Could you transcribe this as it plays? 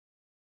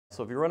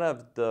So if you run out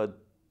of the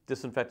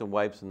disinfectant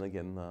wipes, and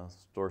again, the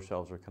store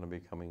shelves are kind of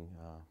becoming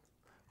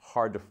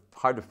hard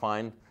to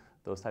find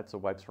those types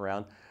of wipes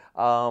around,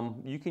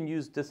 you can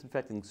use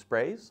disinfecting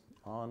sprays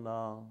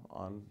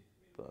on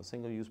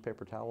single-use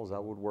paper towels.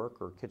 That would work,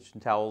 or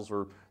kitchen towels,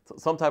 or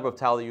some type of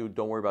towel that you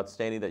don't worry about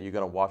staining that you're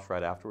going to wash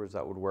right afterwards.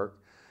 That would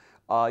work.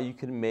 You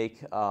can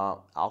make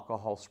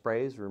alcohol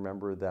sprays.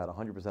 Remember that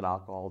 100%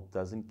 alcohol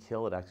doesn't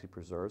kill, it actually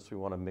preserves. So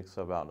we want to mix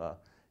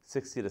about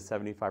 60 to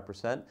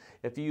 75%.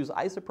 If you use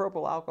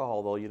isopropyl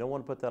alcohol, though, you don't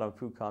want to put that on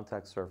food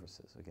contact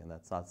surfaces. Again,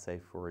 that's not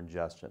safe for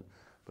ingestion.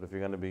 But if you're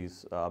going to be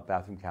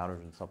bathroom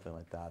counters and something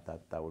like that,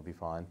 that would be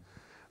fine.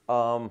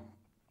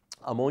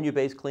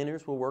 Ammonia-based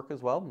cleaners will work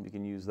as well. You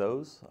can use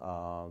those.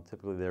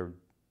 Typically, they're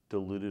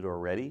diluted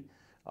already.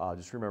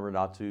 Just remember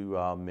not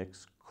to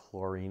mix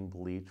chlorine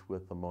bleach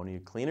with ammonia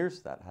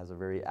cleaners. That has a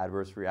very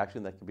adverse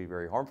reaction that can be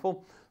very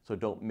harmful. So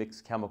don't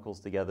mix chemicals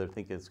together,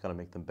 think it's going to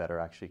make them better.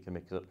 Actually, it can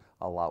make it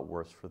a lot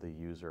worse for the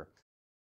user.